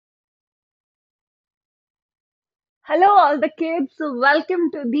Hello, all the kids. Welcome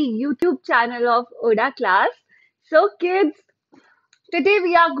to the YouTube channel of ODA Class. So, kids, today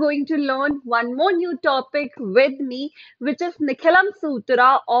we are going to learn one more new topic with me, which is Nikhilam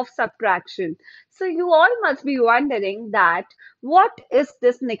Sutra of Subtraction. So, you all must be wondering that what is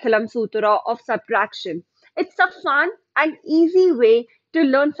this Nikhilam Sutra of Subtraction? It's a fun and easy way to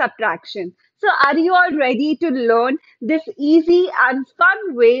learn subtraction. So, are you all ready to learn this easy and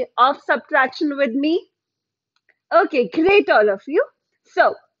fun way of subtraction with me? Okay, great, all of you.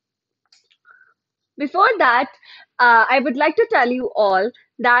 So, before that, I would like to tell you all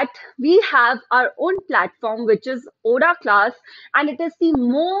that we have our own platform, which is ODA Class, and it is the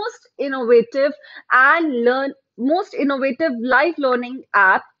most innovative live learning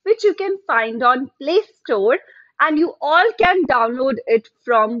app, which you can find on Play Store, and you all can download it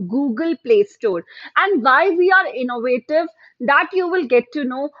from Google Play Store. And why we are innovative, that you will get to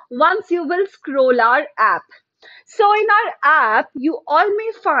know once you will scroll our app. So in our app, you all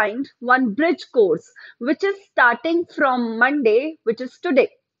may find one bridge course, which is starting from Monday, which is today.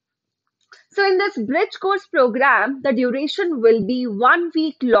 So in this bridge course program, the duration will be 1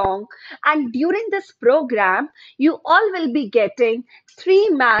 week long. And during this program, you all will be getting 3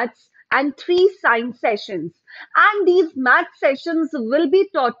 maths and 3 science sessions. And these math sessions will be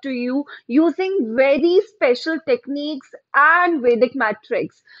taught to you using very special techniques and Vedic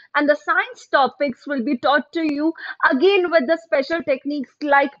matrix. And the science topics will be taught to you again with the special techniques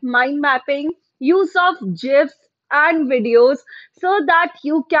like mind mapping, use of GIFs and videos so that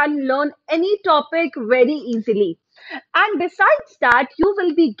you can learn any topic very easily. And besides that, you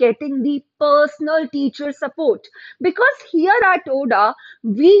will be getting the personal teacher support because here at ODA,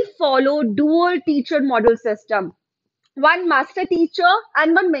 we follow dual teacher model system, one master teacher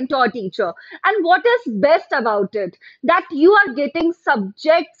and one mentor teacher. And what is best about it? That you are getting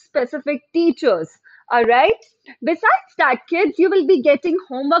subject specific teachers. All right. Besides that, kids, you will be getting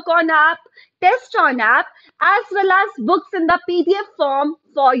homework on app, test on app, as well as books in the PDF form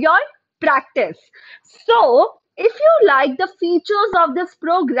for your practice. So, if you like the features of this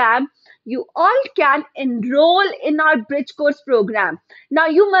program, you all can enroll in our bridge course program. Now,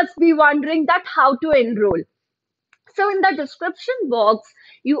 you must be wondering that how to enroll. So in the description box,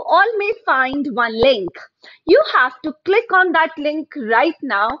 you all may find one link. You have to click on that link right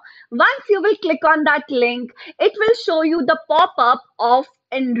now. Once you will click on that link, it will show you the pop-up of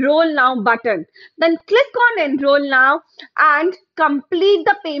enroll now button. Then click on enroll now and complete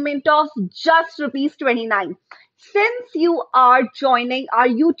the payment of just rupees 29. Since you are joining our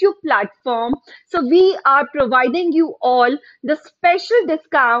YouTube platform, so we are providing you all the special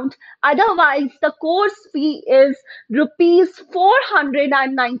discount. Otherwise, the course fee is rupees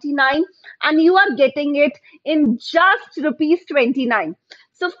 499 and you are getting it in just rupees 29.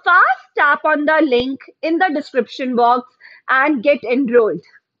 So fast tap on the link in the description box and get enrolled.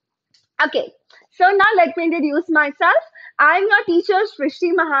 Okay, so now let me introduce myself. I'm your teacher,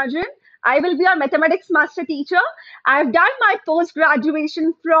 Sristhi. I will be your mathematics master teacher. I've done my post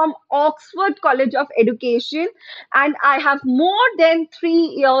graduation from Oxford College of Education, and I have more than 3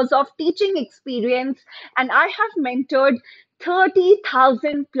 years of teaching experience, and I have mentored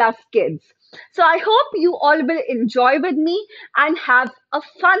 30,000 plus kids. So I hope you all will enjoy with me and have a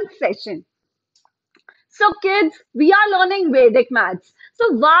fun session. So kids, we are learning Vedic maths.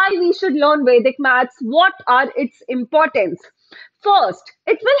 So why we should learn Vedic maths? What are its importance? First,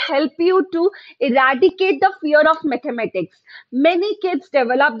 it will help you to eradicate the fear of mathematics. Many kids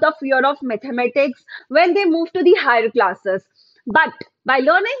develop the fear of mathematics when they move to the higher classes. But by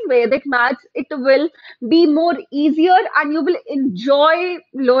learning Vedic maths, it will be more easier and you will enjoy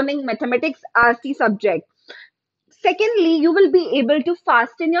learning mathematics as the subject. Secondly, you will be able to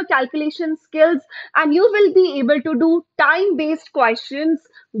fasten your calculation skills and you will be able to do time-based questions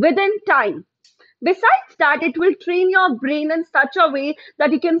within time. Besides that, it will train your brain in such a way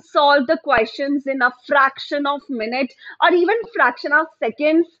that you can solve the questions in a fraction of minute or even fraction of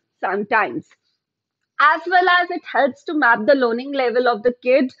seconds sometimes. As well as it helps to map the learning level of the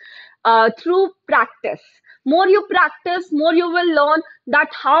kid through practice. More you practice, more you will learn that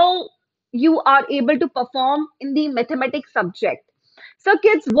how you are able to perform in the mathematics subject. So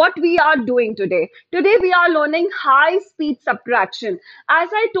kids, what we are doing today? Today we are learning high speed subtraction. As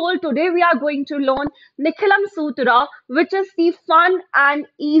I told, today we are going to learn Nikhilam Sutra, which is the fun and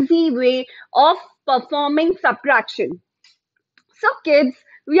easy way of performing subtraction. So kids,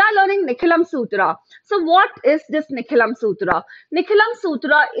 we are learning Nikhilam Sutra. So what is this Nikhilam Sutra? Nikhilam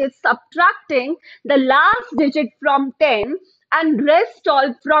Sutra is subtracting the last digit from 10 and rest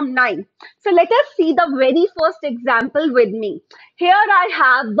all from 9. So let us see the very first example with me. Here I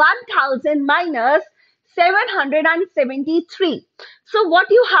have 1000 minus 773. So what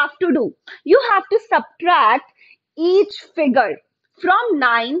you have to do? You have to subtract each figure from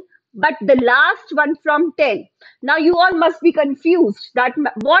 9, but the last one from 10. Now you all must be confused that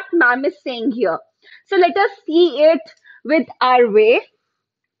what ma'am is saying here. So let us see it with our way.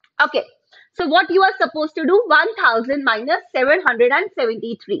 Okay. So what you are supposed to do? 1000 minus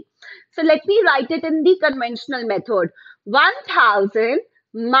 773. So let me write it in the conventional method. 1000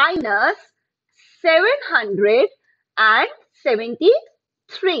 minus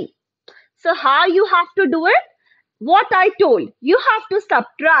 773. So how you have to do it? What I told, you have to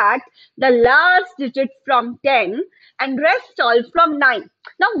subtract the last digit from 10 and rest all from 9.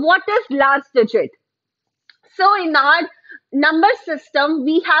 Now what is last digit? So in our number system,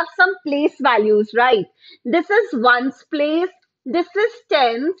 we have some place values, right? This is ones place, this is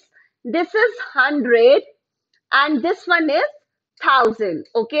tens, this is 100, and this one is 1000,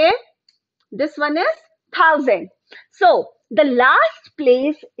 okay? This one is 1000. So the last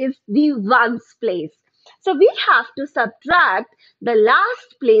place is the ones place. So we have to subtract the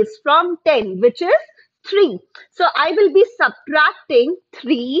last place from 10, which is 3. So I will be subtracting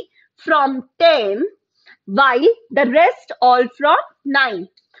 3 from 10 while the rest all from 9.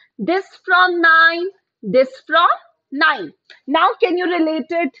 This from 9, this from 9. Now can you relate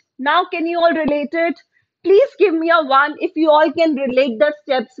it? Now can you all relate it? Please give me a 1 if you all can relate the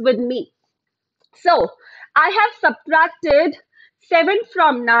steps with me. So I have subtracted 7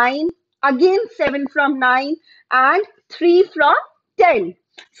 from 9, again 7 from 9, and 3 from 10.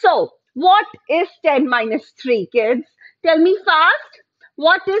 So what is 10 minus 3, kids? Tell me fast.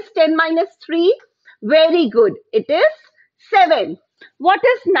 What is 10 minus 3? Very good. It is 7. What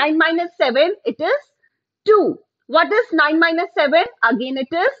is 9 minus 7? It is 2. What is 9 minus 7? Again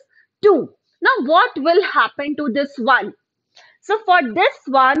it is 2. Now what will happen to this one? So for this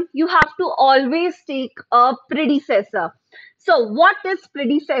one, you have to always take a predecessor. So what is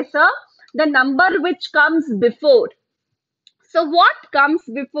predecessor? The number which comes before. So what comes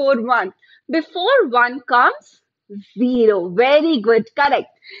before 1? Before 1 comes 0. Very good,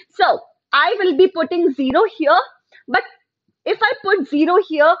 correct. So I will be putting 0 here, but if I put 0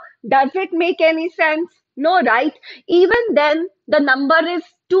 here, does it make any sense? No, right? Even then, the number is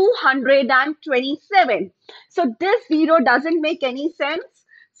 227. So this 0 doesn't make any sense.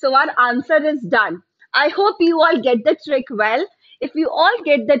 So our answer is done. I hope you all get the trick well. If you all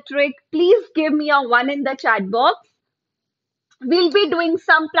get the trick, please give me a 1 in the chat box. We'll be doing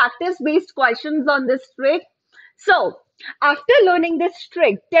some practice-based questions on this trick. So, after learning this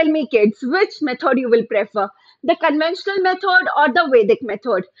trick, tell me kids, which method you will prefer? The conventional method or the Vedic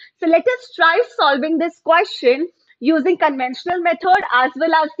method? So, let us try solving this question using conventional method as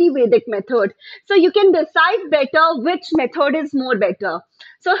well as the Vedic method. So, you can decide better which method is more better.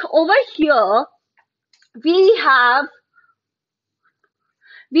 So, over here, we have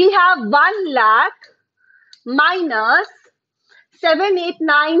 1 lakh minus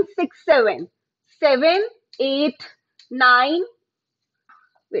 78967. 789.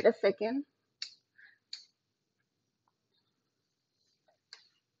 Wait a second.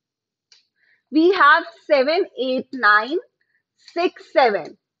 We have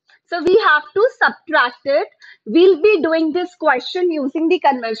 78967. So we have to subtract it. We'll be doing this question using the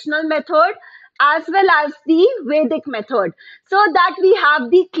conventional method as well as the Vedic method, so that we have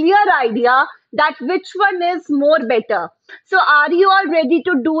the clear idea that which one is more better. So are you all ready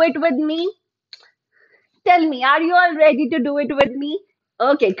to do it with me? Tell me, are you all ready to do it with me?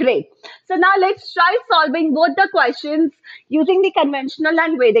 Okay, great. So now let's try solving both the questions using the conventional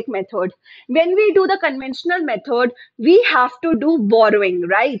and Vedic method. When we do the conventional method, we have to do borrowing,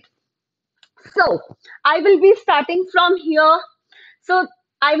 right? So I will be starting from here. So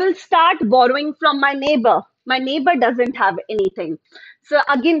I will start borrowing from my neighbor. My neighbor doesn't have anything. So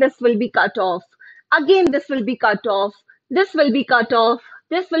again, this will be cut off. Again, this will be cut off. This will be cut off.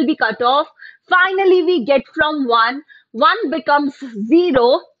 This will be cut off. Finally, we get from 1. 1 becomes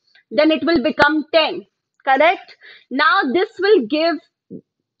 0. Then it will become 10. Correct? Now this will give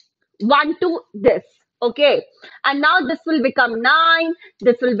 1 to this. Okay, and now this will become 9,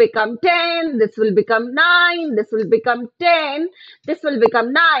 this will become 10, this will become 9, this will become 10, this will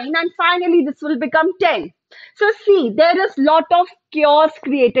become 9, and finally this will become 10. So see, there is lot of chaos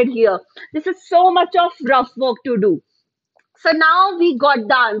created here. This is so much of rough work to do. So now we got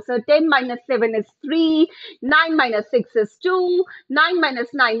the answer. 10 minus 7 is 3, 9 minus 6 is 2, 9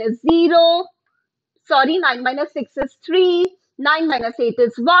 minus 9 is 0, sorry, 9 minus 6 is 3, 9 minus 8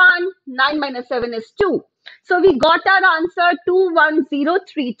 is 1, 9 minus 7 is 2. So we got our answer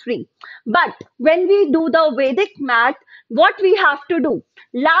 21033. But when we do the Vedic math, what we have to do?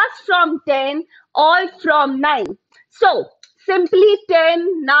 Last from 10, all from 9. So simply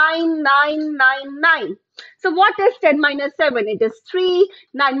 10, 9, 9, 9, 9. So what is 10 minus 7? It is 3.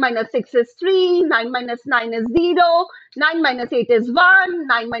 9 minus 6 is 3. 9 minus 9 is 0. 9 minus 8 is 1.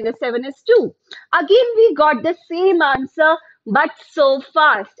 9 minus 7 is 2. Again, we got the same answer, but so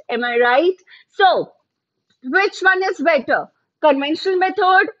fast. Am I right? So which one is better? Conventional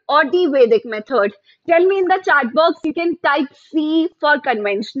method or the Vedic method? Tell me in the chat box. You can type C for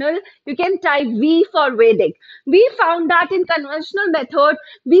conventional. You can type V for Vedic. We found that in conventional method,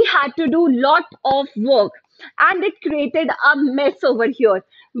 we had to do lot of work and it created a mess over here.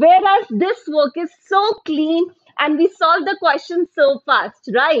 Whereas this work is so clean and we solve the question so fast,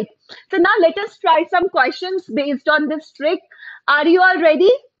 right? So now let us try some questions based on this trick. Are you all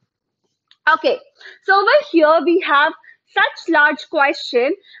ready? Okay, so over here we have such large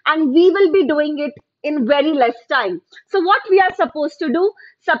question and we will be doing it in very less time. So what we are supposed to do?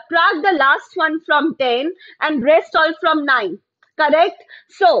 Subtract the last one from 10 and rest all from 9. Correct?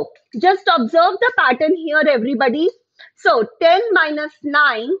 So just observe the pattern here, everybody. So 10 minus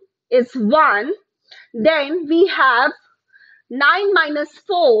 9 is 1. Then we have 9 minus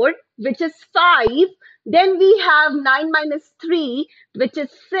 4, which is 5. Then we have 9 minus 3, which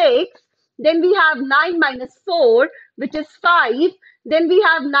is 6. Then we have 9 minus 4, which is 5. Then we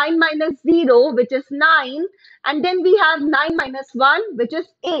have 9 minus 0, which is 9. And then we have 9 minus 1, which is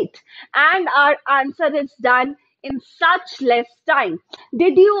 8. And our answer is done in such less time.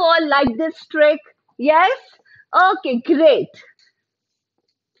 Did you all like this trick? Yes? Okay, great.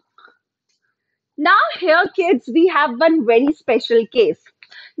 Now here, kids, we have one very special case.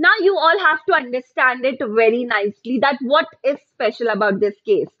 Now you all have to understand it very nicely that what is special about this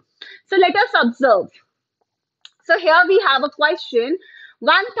case. So let us observe. So here we have a question,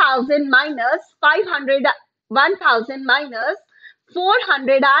 1000 minus 500, 1000 minus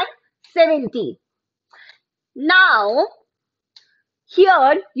 470. Now,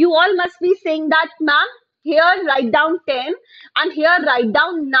 here you all must be saying that, ma'am, here write down 10 and here write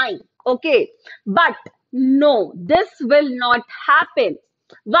down 9. Okay, but no, this will not happen.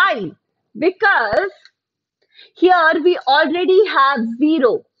 Why? Because here we already have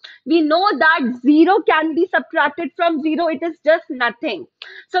 0. We know that 0 can be subtracted from 0. It is just nothing.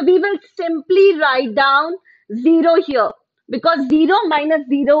 So we will simply write down 0 here because 0 minus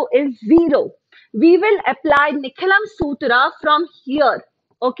 0 is 0. We will apply Nikhilam Sutra from here.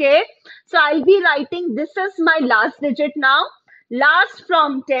 Okay. So I'll be writing, this is my last digit now. Last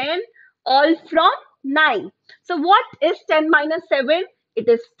from 10, all from 9. So what is 10 minus 7? It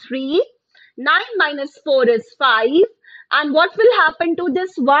is 3. 9 minus 4 is 5. And what will happen to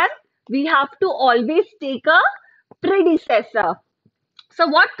this one? We have to always take a predecessor. So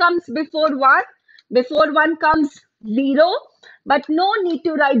what comes before 1? Before 1 comes 0. But no need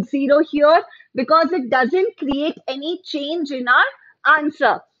to write 0 here because it doesn't create any change in our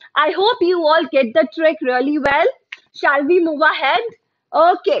answer. I hope you all get the trick really well. Shall we move ahead?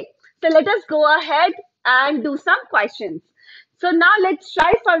 Okay. So let us go ahead and do some questions. So now let's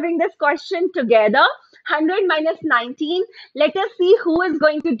try solving this question together. 100 minus 19. Let us see who is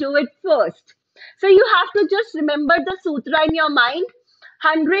going to do it first. So you have to just remember the sutra in your mind.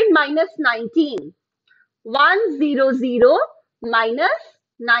 100 minus 19. 100 minus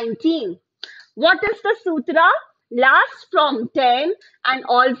 19. What is the sutra? Last from 10 and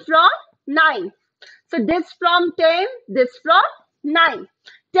all from 9. So this from 10, this from 9.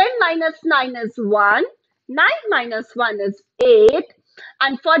 10 minus 9 is 1. 9 minus 1 is 8.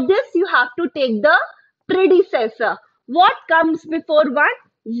 And for this, you have to take the predecessor. What comes before 1?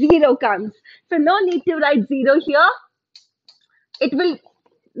 0 comes. So no need to write 0 here. It will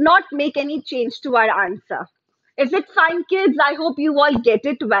not make any change to our answer. Is it fine, kids? I hope you all get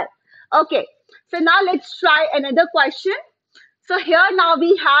it well. Okay. So now let's try another question. So here now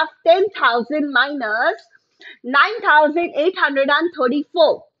we have 10,000 minus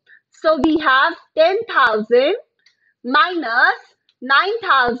 9,834. So we have 10,000 minus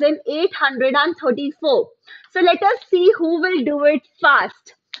 9,834. So let us see who will do it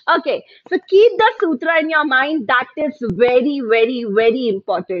fast. Okay, so keep the sutra in your mind. That is very, very, very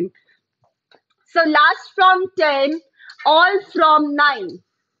important. So last from 10, all from 9.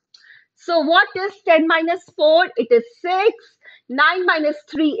 So what is 10 minus 4? It is 6. 9 minus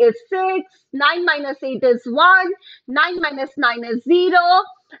 3 is 6. 9 minus 8 is 1. 9 minus 9 is 0.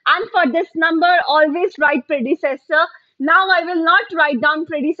 And for this number, always write predecessor. Now I will not write down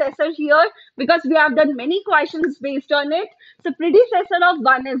predecessor here because we have done many questions based on it. So predecessor of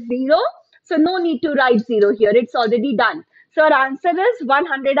 1 is 0. So no need to write 0 here. It's already done. So our answer is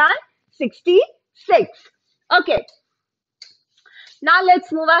 166. Okay. Now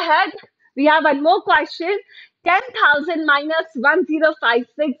let's move ahead. We have one more question. 10,000 minus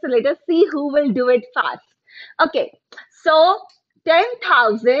 1056. So let us see who will do it fast. Okay. So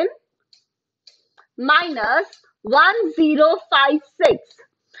 10,000 minus 1056.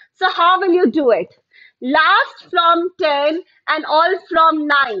 So how will you do it? Last from 10 and all from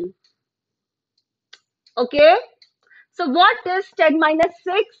 9. Okay. So what is 10 minus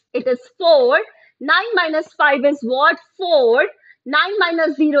 6? It is 4. 9 minus 5 is what? 4. 9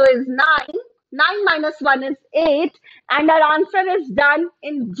 minus 0 is 9. 9 minus 1 is 8. And our answer is done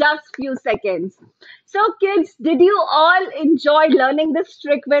in just few seconds. So kids, did you all enjoy learning this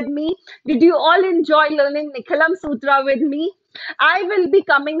trick with me? Did you all enjoy learning Nikhilam Sutra with me? I will be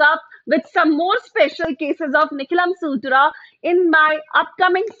coming up with some more special cases of Nikhilam Sutra in my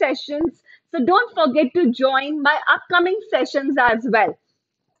upcoming sessions. So don't forget to join my upcoming sessions as well.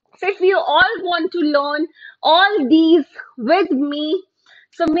 So if you all want to learn all these with me,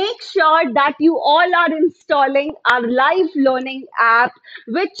 so make sure that you all are installing our live learning app,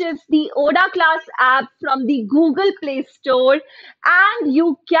 which is the ODA Class app from the Google Play Store. And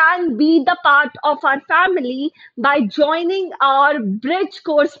you can be the part of our family by joining our Bridge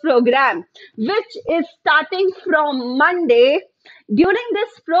course program, which is starting from Monday. During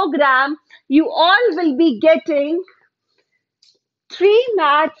this program, you all will be getting 3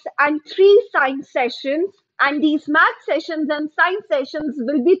 maths and 3 science sessions, and these math sessions and science sessions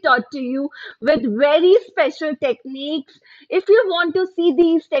will be taught to you with very special techniques. If you want to see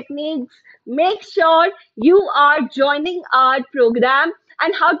these techniques, make sure you are joining our program.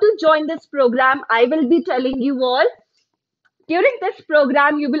 And how to join this program, I will be telling you all. During this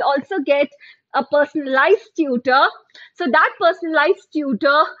program, you will also get a personalized tutor. So that personalized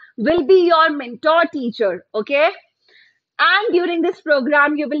tutor will be your mentor teacher, okay? And during this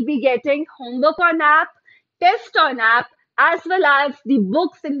program, you will be getting homework on app, test on app, as well as the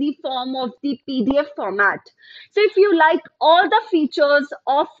books in the form of the PDF format. So if you like all the features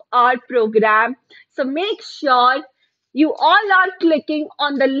of our program, so make sure you all are clicking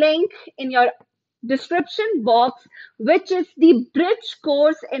on the link in your description box, which is the Bridge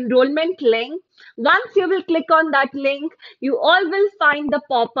course enrollment link. Once you will click on that link, you all will find the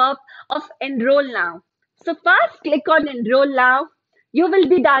pop-up of enroll now. So first click on enroll now. You will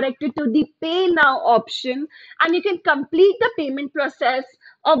be directed to the pay now option, and you can complete the payment process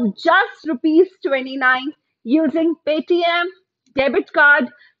of just rupees 29 using Paytm, debit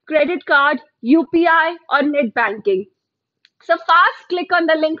card, credit card, UPI or net banking. So fast click on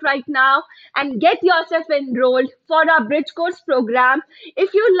the link right now and get yourself enrolled for our Bridge course program.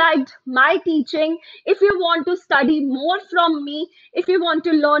 If you liked my teaching, if you want to study more from me, if you want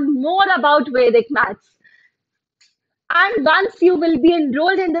to learn more about Vedic maths, and once you will be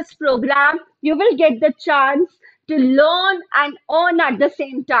enrolled in this program, you will get the chance to learn and earn at the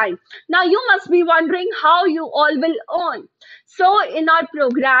same time. Now, you must be wondering how you all will earn. So, in our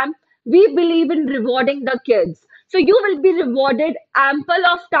program, we believe in rewarding the kids. So, you will be rewarded ample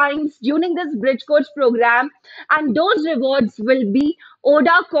of times during this Bridge course program, and those rewards will be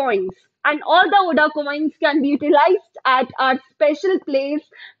ODA coins. And all the ODA coins can be utilized at our special place,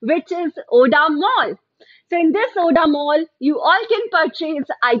 which is ODA Mall. So in this ODA Mall, you all can purchase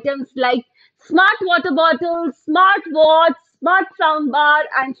items like smart water bottles, smart watch, smart soundbar,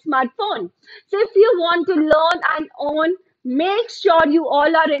 and smartphone. So if you want to learn and earn, make sure you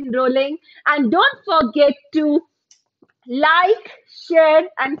all are enrolling, and don't forget to like, share,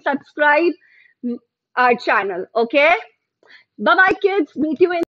 and subscribe our channel. Okay? Bye bye, kids. Meet you in